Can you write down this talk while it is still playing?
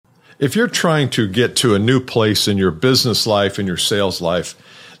if you're trying to get to a new place in your business life, in your sales life,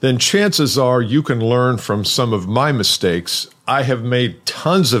 then chances are you can learn from some of my mistakes. I have made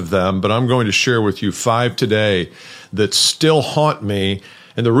tons of them, but I'm going to share with you 5 today that still haunt me.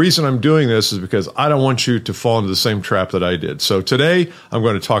 And the reason I'm doing this is because I don't want you to fall into the same trap that I did. So today, I'm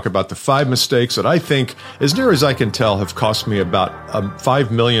going to talk about the 5 mistakes that I think, as near as I can tell, have cost me about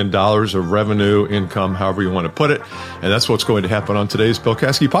 $5 million of revenue, income, however you want to put it. And that's what's going to happen on today's Bill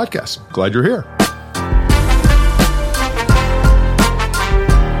Caskey podcast. Glad you're here.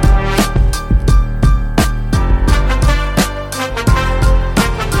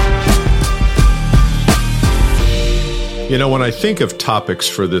 You know, when I think of topics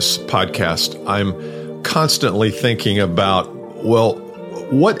for this podcast, I'm constantly thinking about, well,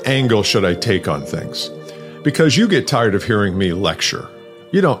 what angle should I take on things? Because you get tired of hearing me lecture.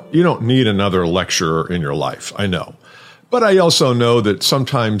 You don't need another lecturer in your life, I know. But I also know that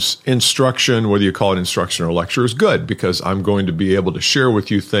sometimes instruction, whether you call it instruction or lecture, is good because I'm going to be able to share with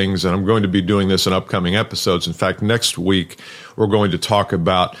you things, and I'm going to be doing this in upcoming episodes. In fact, next week, we're going to talk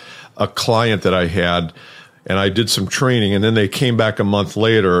about a client that I had, and I did some training, and then they came back a month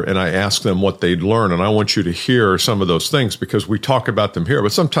later, and I asked them what they'd learned. And I want you to hear some of those things because we talk about them here,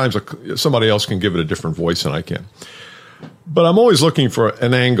 but sometimes somebody else can give it a different voice than I can. But I'm always looking for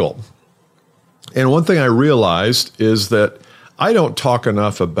an angle. And one thing I realized is that I don't talk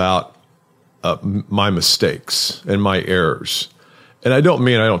enough about my mistakes and my errors. And I don't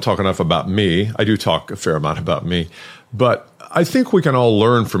mean I don't talk enough about me. I do talk a fair amount about me. But I think we can all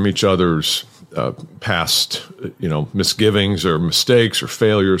learn from each other's past, misgivings or mistakes or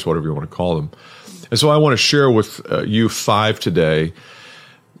failures, whatever you want to call them. And so I want to share with you 5 today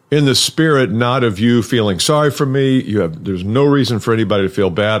in the spirit, not of you feeling sorry for me. There's no reason for anybody to feel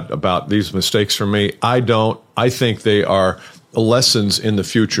bad about these mistakes from me. I don't. I think they are lessons in the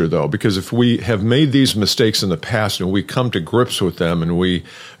future, though, because if we have made these mistakes in the past and we come to grips with them and we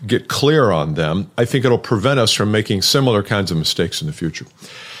get clear on them, I think it'll prevent us from making similar kinds of mistakes in the future.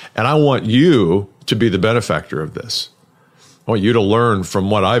 And I want you to be the benefactor of this. I want you to learn from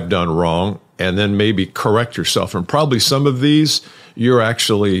what I've done wrong and then maybe correct yourself. And probably some of these you're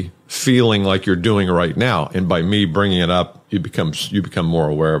actually feeling like you're doing right now. And by me bringing it up, you become more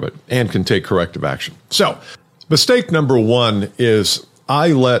aware of it and can take corrective action. So mistake number 1 is I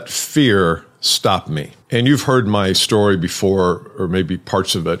let fear stop me. And you've heard my story before, or maybe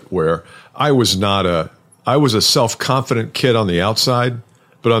parts of it, where I was a self-confident kid on the outside,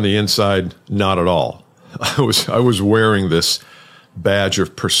 but on the inside, not at all. I was wearing this badge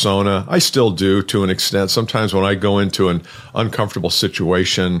of persona. I still do to an extent. Sometimes when I go into an uncomfortable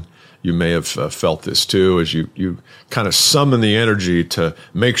situation, you may have felt this too, as you kind of summon the energy to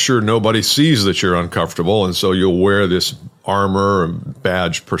make sure nobody sees that you're uncomfortable. And so you'll wear this armor and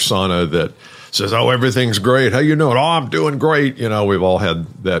badge persona that says, oh, everything's great. How you doing? Oh, I'm doing great. We've all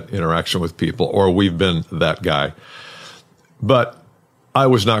had that interaction with people, or we've been that guy. But I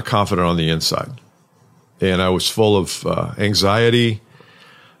was not confident on the inside, and I was full of anxiety.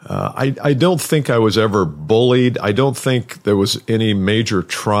 I don't think I was ever bullied. I don't think there was any major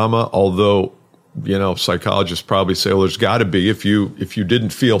trauma, although, psychologists probably say, well, there's got to be. If you didn't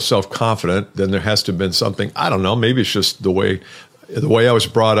feel self-confident, then there has to have been something. I don't know. Maybe it's just the way I was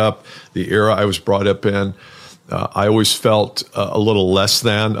brought up, the era I was brought up in. I always felt a little less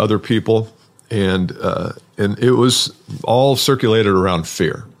than other people. And it was all circulated around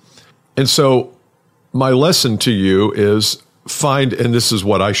fear. And so my lesson to you is and this is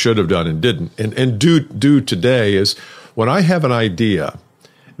what I should have done and didn't, and do today is when I have an idea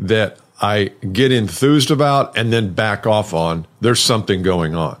that I get enthused about and then back off on, there's something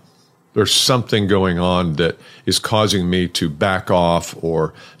going on. There's something going on that is causing me to back off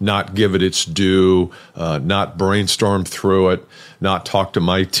or not give it its due, not brainstorm through it, not talk to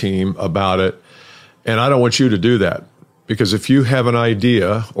my team about it. And I don't want you to do that, because if you have an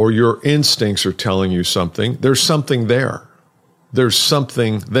idea or your instincts are telling you something, there's something there. There's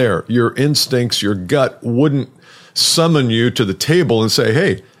something there. Your instincts, your gut wouldn't summon you to the table and say,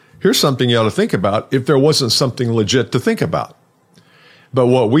 hey, here's something you ought to think about if there wasn't something legit to think about. But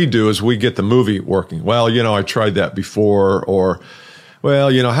what we do is we get the movie working. Well, I tried that before, or, well,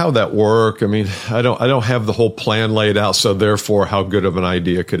 how'd that work? I mean, I don't have the whole plan laid out, so therefore, how good of an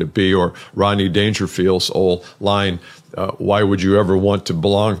idea could it be? Or Rodney Dangerfield's old line, why would you ever want to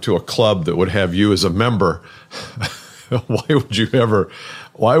belong to a club that would have you as a member? Why would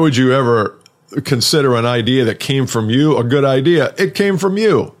you ever consider an idea that came from you a good idea? It came from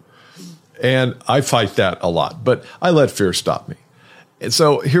you. And I fight that a lot, but I let fear stop me. And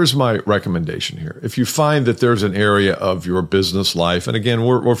so here's my recommendation here. If you find that there's an area of your business life, and again,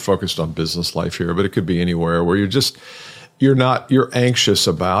 we're focused on business life here, but it could be anywhere where you're anxious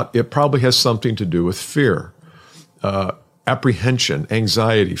about, it probably has something to do with fear, apprehension,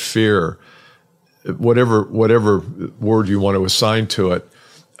 anxiety, fear, whatever word you want to assign to it.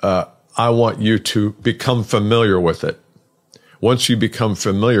 I want you to become familiar with it. Once you become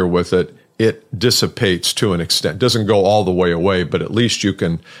familiar with it, it dissipates to an extent. It doesn't go all the way away, but at least you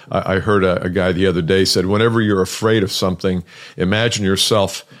can. I heard a guy the other day said, whenever you're afraid of something, imagine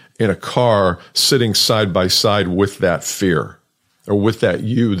yourself in a car sitting side by side with that fear or with that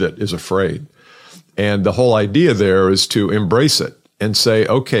you that is afraid. And the whole idea there is to embrace it and say,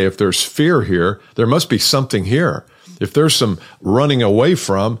 okay, if there's fear here, there must be something here. If there's some running away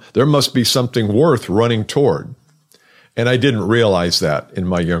from, there must be something worth running toward. And I didn't realize that in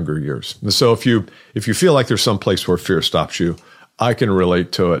my younger years. And so if you feel like there's some place where fear stops you, I can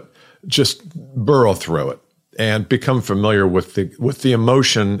relate to it. Just burrow through it and become familiar with the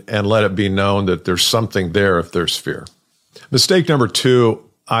emotion and let it be known that there's something there if there's fear. Mistake number 2,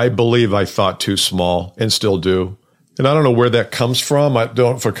 I believe I thought too small and still do. And I don't know where that comes from. I don't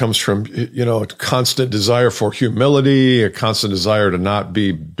know if it comes from, a constant desire for humility, a constant desire to not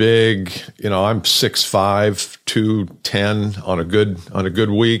be big. I'm 6'5", 210 on a good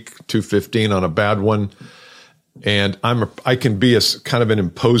week, 215 on a bad one. And I can be a kind of an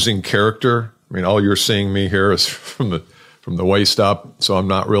imposing character. I mean, all you're seeing me here is from the waist up, so I'm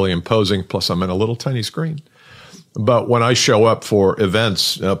not really imposing. Plus, I'm in a little tiny screen. But when I show up for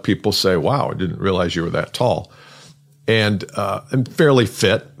events, people say, "Wow, I didn't realize you were that tall." And I'm fairly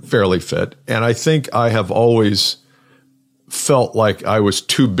fit. And I think I have always felt like I was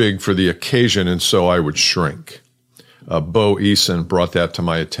too big for the occasion, and so I would shrink. Bo Eason brought that to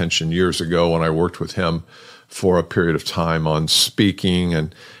my attention years ago when I worked with him for a period of time on speaking.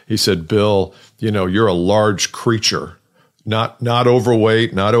 And he said, "Bill, you're a large creature, not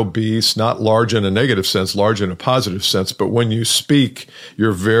overweight, not obese, not large in a negative sense, large in a positive sense. But when you speak,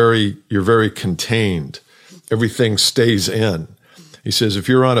 you're very contained. Everything stays in." He says, if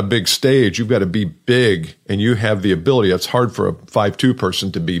you're on a big stage, you've got to be big, and you have the ability. It's hard for a 5'2" person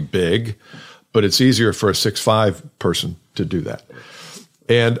to be big, but it's easier for a 6'5" person to do that.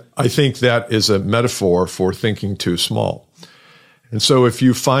 And I think that is a metaphor for thinking too small. And so if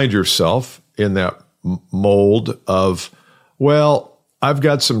you find yourself in that mold of, well, I've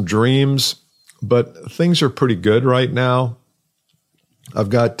got some dreams, but things are pretty good right now.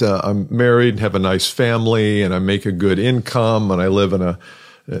 I'm married and have a nice family, and I make a good income, and I live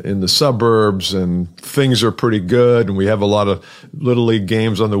in the suburbs, and things are pretty good, and we have a lot of little league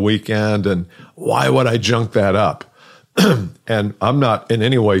games on the weekend, and why would I junk that up? And I'm not in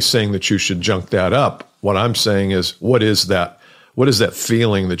any way saying that you should junk that up. What I'm saying is, what is that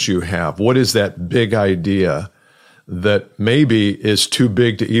feeling that you have? What is that big idea that maybe is too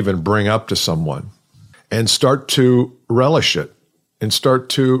big to even bring up to someone? And start to relish it. And start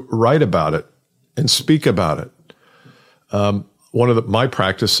to write about it and speak about it. One of my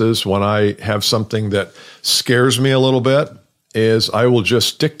practices when I have something that scares me a little bit is I will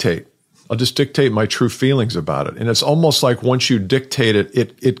just dictate. I'll just dictate my true feelings about it. And it's almost like once you dictate it,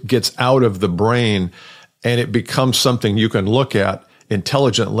 it gets out of the brain and it becomes something you can look at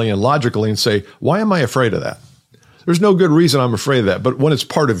intelligently and logically and say, why am I afraid of that? There's no good reason I'm afraid of that. But when it's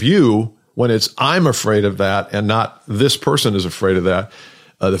part of you, when it's I'm afraid of that and not this person is afraid of that,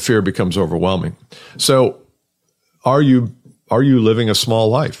 the fear becomes overwhelming. So are you living a small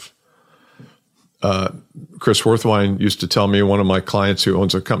life? Chris Worthwine used to tell me, one of my clients who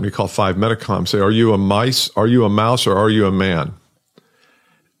owns a company called 5 Medicom, say, are you a mouse, or are you a man?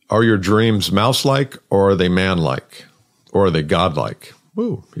 Are your dreams mouse-like, or are they man-like? Or are they God-like?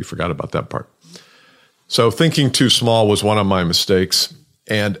 Woo, you forgot about that part. So thinking too small was one of my mistakes.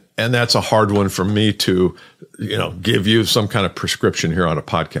 And that's a hard one for me to, give you some kind of prescription here on a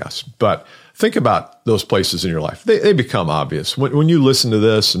podcast. But think about those places in your life. They become obvious. When you listen to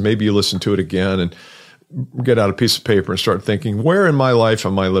this, and maybe you listen to it again and get out a piece of paper and start thinking, where in my life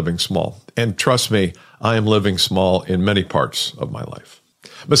am I living small? And trust me, I am living small in many parts of my life.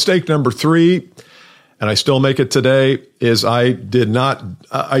 Mistake number 3, and I still make it today, is I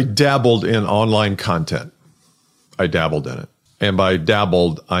dabbled in online content. I dabbled in it. And by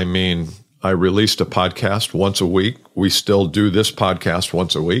dabbled, I mean I released a podcast once a week. We still do this podcast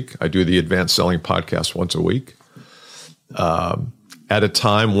once a week. I do the Advanced Selling podcast once a week. At a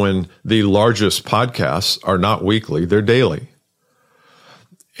time when the largest podcasts are not weekly, they're daily.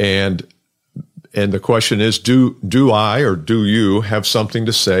 And the question is, do I or do you have something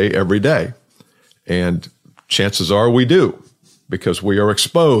to say every day? And chances are we do. because we are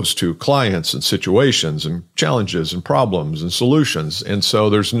exposed to clients and situations and challenges and problems and solutions. And so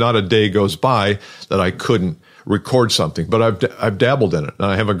there's not a day goes by that I couldn't record something, but I've dabbled in it, and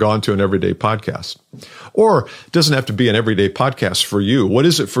I haven't gone to an everyday podcast. Or it doesn't have to be an everyday podcast for you. What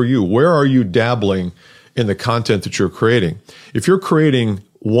is it for you? Where are you dabbling in the content that you're creating? If you're creating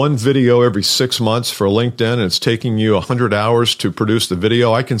one video every 6 months for LinkedIn and it's taking you 100 hours to produce the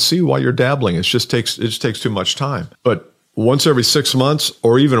video, I can see why you're dabbling. It just takes too much time. But once every 6 months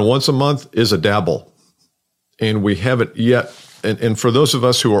or even once a month is a dabble. And we haven't yet. And for those of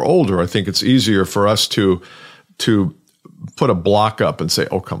us who are older, I think it's easier for us to put a block up and say,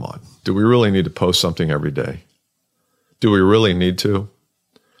 oh, come on. Do we really need to post something every day? Do we really need to?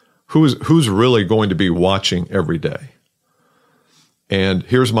 Who's really going to be watching every day? And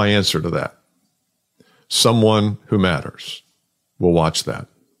here's my answer to that. Someone who matters will watch that.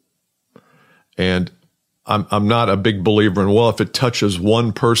 And I'm not a big believer in, well, if it touches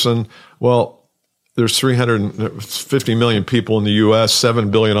one person, well, there's 350 million people in the U.S.,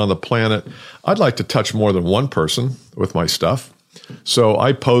 7 billion on the planet. I'd like to touch more than one person with my stuff. So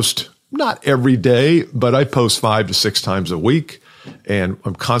I post not every day, but I post 5 to 6 times a week. And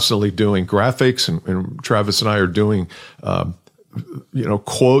I'm constantly doing graphics, and Travis and I are doing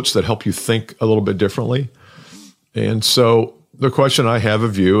quotes that help you think a little bit differently. And so the question I have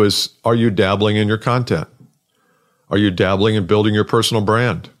of you is, are you dabbling in your content? Are you dabbling in building your personal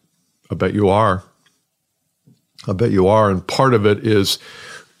brand? I bet you are. I bet you are. And part of it is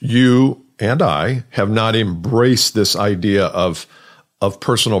you and I have not embraced this idea of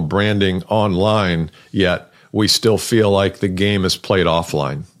personal branding online yet. We still feel like the game is played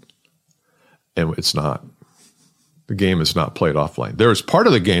offline. And it's not. The game is not played offline. There's part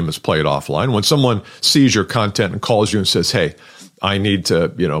of the game is played offline. When someone sees your content and calls you and says, hey, I need to,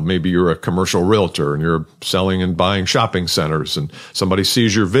 maybe you're a commercial realtor and you're selling and buying shopping centers, and somebody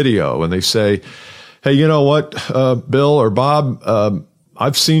sees your video and they say, hey, you know what, Bill or Bob,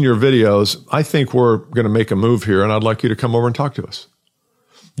 I've seen your videos. I think we're going to make a move here, and I'd like you to come over and talk to us.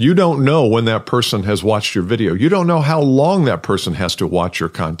 You don't know when that person has watched your video. You don't know how long that person has to watch your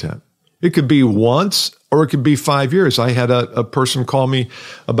content. It could be once, or it could be 5 years. I had a person call me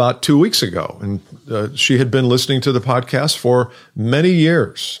about 2 weeks ago, and she had been listening to the podcast for many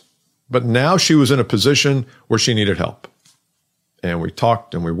years, but now she was in a position where she needed help. And we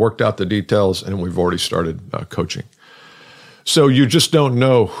talked and we worked out the details, and we've already started coaching. So you just don't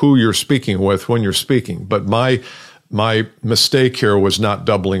know who you're speaking with when you're speaking. But my mistake here was not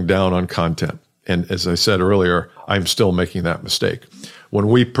doubling down on content. And as I said earlier, I'm still making that mistake. When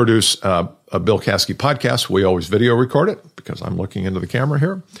we produce a Bill Caskey podcast, we always video record it because I'm looking into the camera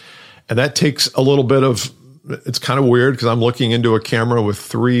here. And that takes a little bit of, it's kind of weird because I'm looking into a camera with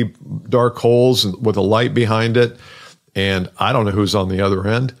 3 dark holes and with a light behind it. And I don't know who's on the other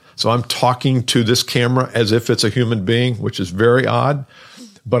end. So I'm talking to this camera as if it's a human being, which is very odd.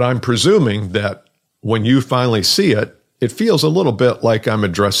 But I'm presuming that when you finally see it, it feels a little bit like I'm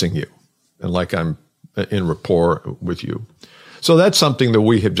addressing you and like I'm in rapport with you. So that's something that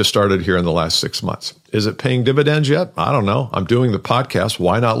we have just started here in the last 6 months. Is it paying dividends yet? I don't know. I'm doing the podcast.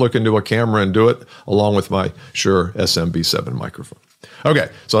 Why not look into a camera and do it along with my Shure SMB7 microphone? Okay,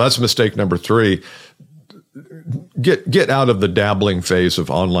 so that's mistake number 3. Get out of the dabbling phase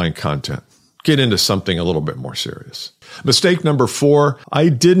of online content. Get into something a little bit more serious. Mistake number 4, I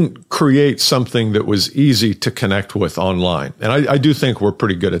didn't create something that was easy to connect with online. And I do think we're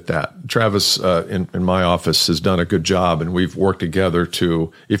pretty good at that. Travis in my office has done a good job, and we've worked together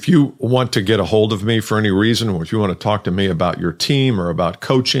to, if you want to get a hold of me for any reason, or if you want to talk to me about your team or about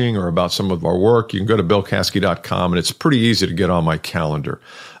coaching or about some of our work, you can go to billcaskey.com, and it's pretty easy to get on my calendar.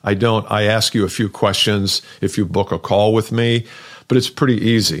 I ask you a few questions if you book a call with me, but it's pretty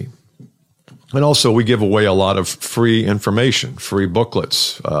easy. And also, we give away a lot of free information, free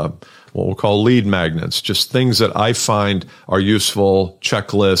booklets, what we'll call lead magnets, just things that I find are useful,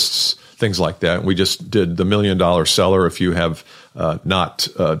 checklists, things like that. We just did the $1 Million Seller. If you have not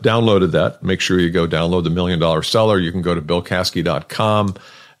downloaded that, make sure you go download the $1 Million Seller. You can go to billcaskey.com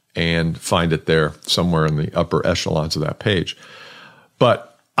and find it there somewhere in the upper echelons of that page.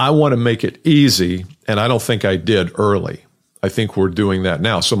 But I want to make it easy, and I don't think I did early. I think we're doing that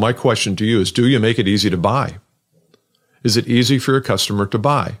now. So my question to you is, do you make it easy to buy? Is it easy for your customer to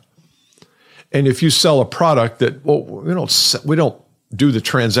buy? And if you sell a product that, well, we don't do the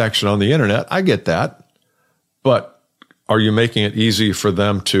transaction on the internet, I get that. But are you making it easy for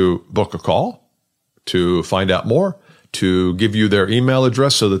them to book a call, to find out more, to give you their email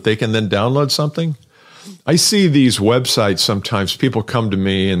address so that they can then download something? I see these websites sometimes. People come to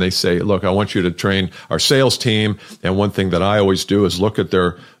me and they say, look, I want you to train our sales team. And one thing that I always do is look at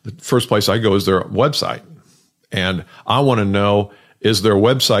the first place I go is their website. And I want to know, is their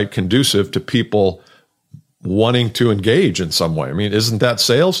website conducive to people wanting to engage in some way? I mean, isn't that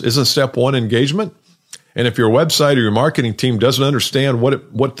sales? Isn't step one engagement? And if your website or your marketing team doesn't understand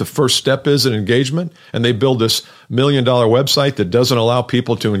what the first step is in engagement, and they build this $1 million website that doesn't allow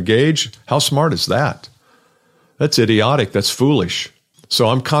people to engage, how smart is that? That's idiotic. That's foolish. So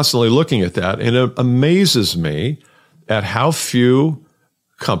I'm constantly looking at that, and it amazes me at how few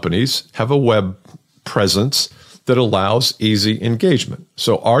companies have a web presence that allows easy engagement.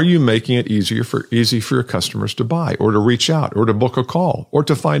 So are you making it easy for your customers to buy or to reach out or to book a call or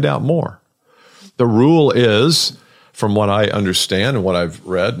to find out more? The rule is, from what I understand and what I've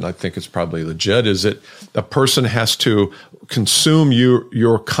read, and I think it's probably legit, is that a person has to consume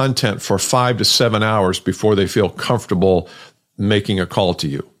your content for 5 to 7 hours before they feel comfortable making a call to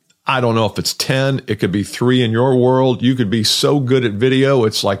you. I don't know if it's 10, it could be 3 in your world. You could be so good at video,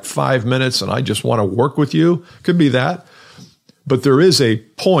 it's like 5 minutes and I just want to work with you. Could be that. But there is a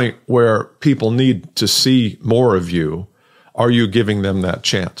point where people need to see more of you. Are you giving them that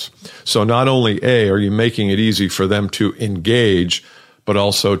chance? So not only are you making it easy for them to engage, but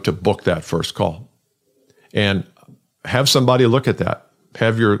also to book that first call. And have somebody look at that.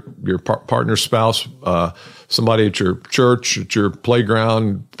 Have your partner, spouse, somebody at your church, at your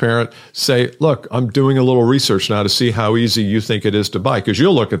playground, parent, say, look, I'm doing a little research now to see how easy you think it is to buy. Because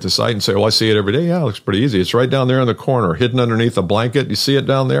you'll look at the site and say, well, I see it every day. Yeah, it looks pretty easy. It's right down there in the corner, hidden underneath a blanket. You see it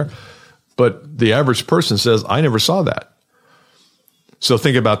down there? But the average person says, I never saw that. So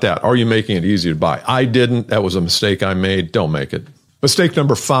think about that. Are you making it easy to buy? I didn't. That was a mistake I made. Don't make it. Mistake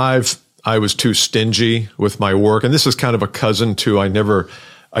number 5, I was too stingy with my work. And this is kind of a cousin to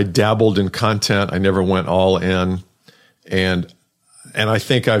I dabbled in content. I never went all in. And I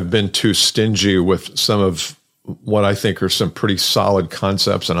think I've been too stingy with some of what I think are some pretty solid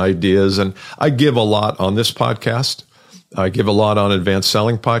concepts and ideas. And I give a lot on this podcast. I give a lot on Advanced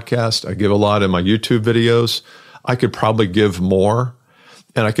Selling Podcast. I give a lot in my YouTube videos. I could probably give more.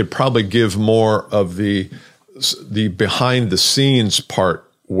 And I could probably give more of the behind the scenes part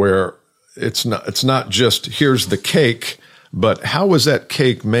where it's not just here's the cake, but how was that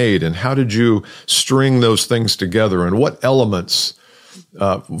cake made and how did you string those things together and what elements?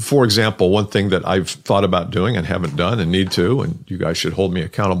 For example, one thing that I've thought about doing and haven't done and need to, and you guys should hold me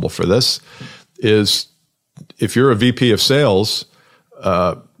accountable for this, is if you're a VP of sales,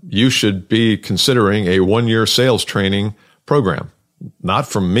 you should be considering a 1-year sales training program. Not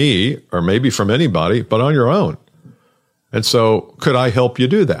from me or maybe from anybody, but on your own. And so could I help you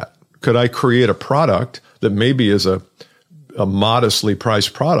do that? Could I create a product that maybe is a modestly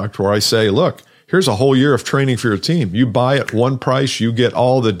priced product where I say, look, here's a whole year of training for your team. You buy at one price, you get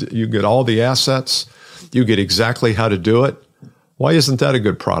all the assets, you get exactly how to do it. Why isn't that a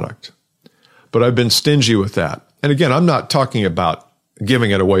good product? But I've been stingy with that. And again, I'm not talking about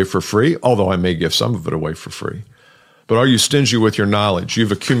giving it away for free, although I may give some of it away for free. But are you stingy with your knowledge?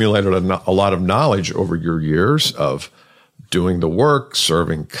 You've accumulated a lot of knowledge over your years of doing the work,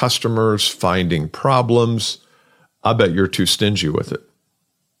 serving customers, finding problems. I bet you're too stingy with it.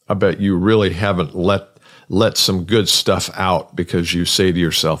 I bet you really haven't let some good stuff out because you say to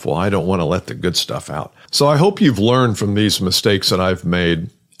yourself, well, I don't want to let the good stuff out. So I hope you've learned from these mistakes that I've made.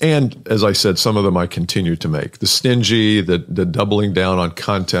 And as I said, some of them I continue to make. The stingy, the doubling down on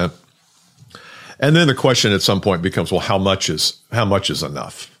content. And then the question at some point becomes, well, how much is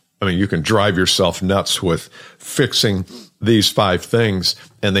enough? I mean, you can drive yourself nuts with fixing these 5 things,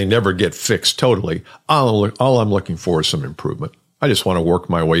 and they never get fixed totally. All I'm looking for is some improvement. I just want to work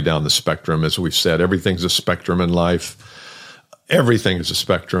my way down the spectrum. As we've said, everything's a spectrum in life. Everything is a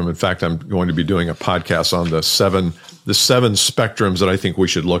spectrum. In fact, I'm going to be doing a podcast on the seven spectrums that I think we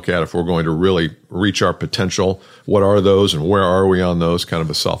should look at if we're going to really reach our potential. What are those and where are we on those? Kind of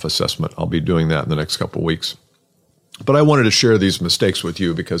a self-assessment. I'll be doing that in the next couple of weeks. But I wanted to share these mistakes with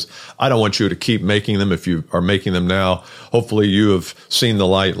you because I don't want you to keep making them. If you are making them now, hopefully you have seen the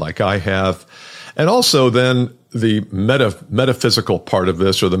light like I have. And also then the metaphysical part of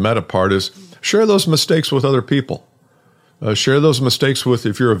this, or the meta part, is share those mistakes with other people. Share those mistakes with,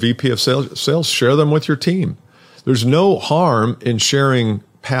 if you're a VP of sales, share them with your team. There's no harm in sharing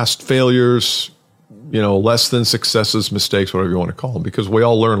past failures, less than successes, mistakes, whatever you want to call them, because we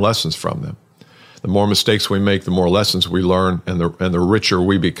all learn lessons from them. The more mistakes we make, the more lessons we learn, and the richer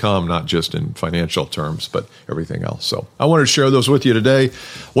we become, not just in financial terms, but everything else. So I wanted to share those with you today.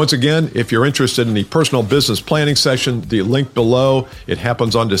 Once again, if you're interested in the personal business planning session, the link below, it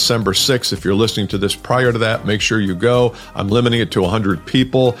happens on December 6th. If you're listening to this prior to that, make sure you go. I'm limiting it to 100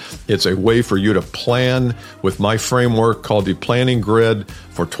 people. It's a way for you to plan with my framework called the Planning Grid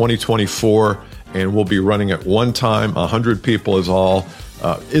for 2024, and we'll be running it one time. 100 people is all.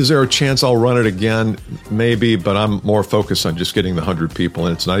 Is there a chance I'll run it again? Maybe, but I'm more focused on just getting the 100 people,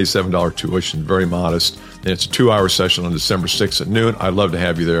 and it's $97 tuition, very modest, and it's a 2-hour session on December 6th at noon. I'd love to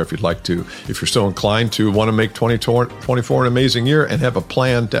have you there if you'd like to, if you're so inclined to want to make 2024 an amazing year and have a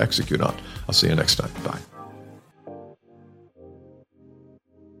plan to execute on. I'll see you next time. Bye.